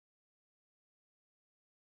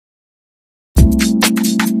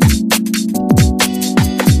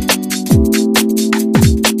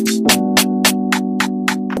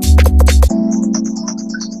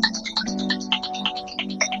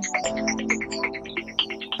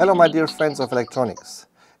Hello my dear friends of electronics.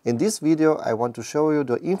 In this video I want to show you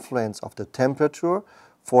the influence of the temperature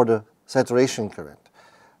for the saturation current.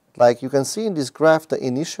 Like you can see in this graph, the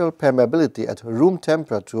initial permeability at room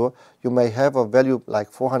temperature, you may have a value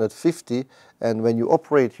like 450, and when you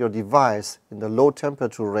operate your device in the low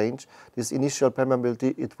temperature range, this initial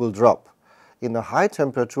permeability, it will drop. In a high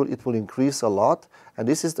temperature it will increase a lot, and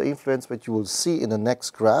this is the influence that you will see in the next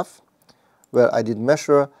graph, where I did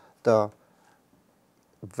measure the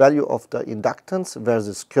value of the inductance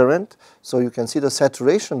versus current. So you can see the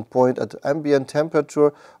saturation point at ambient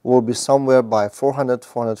temperature will be somewhere by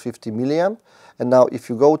 450 milliamp. And now if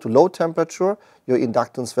you go to low temperature, your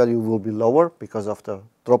inductance value will be lower because of the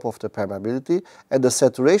drop of the permeability, and the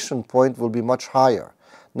saturation point will be much higher.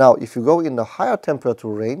 Now if you go in the higher temperature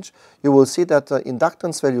range, you will see that the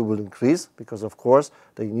inductance value will increase because of course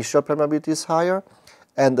the initial permeability is higher,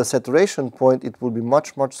 and the saturation point, it will be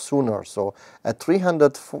much sooner. So at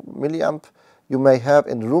 300 milliamp you may have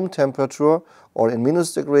in room temperature, or in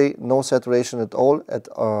minus degree no saturation at all. At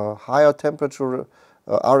a higher temperature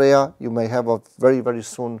area you may have a very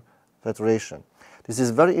soon saturation. This is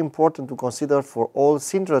very important to consider for all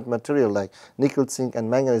sintered material like nickel zinc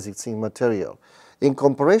and manganese zinc material. In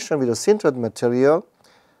comparison with the sintered material,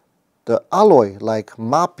 the alloy like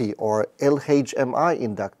MAPI or LHMI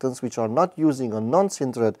inductance, which are not using a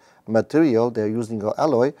non-sintered material, they are using an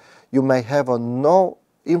alloy, you may have no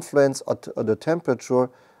influence at the temperature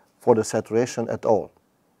for the saturation at all.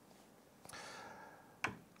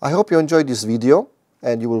 I hope you enjoyed this video,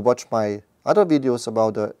 and you will watch my other videos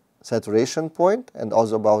about the saturation point and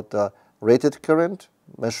also about the rated current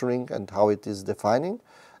measuring and how it is defining.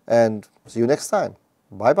 And see you next time.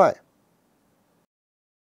 Bye bye.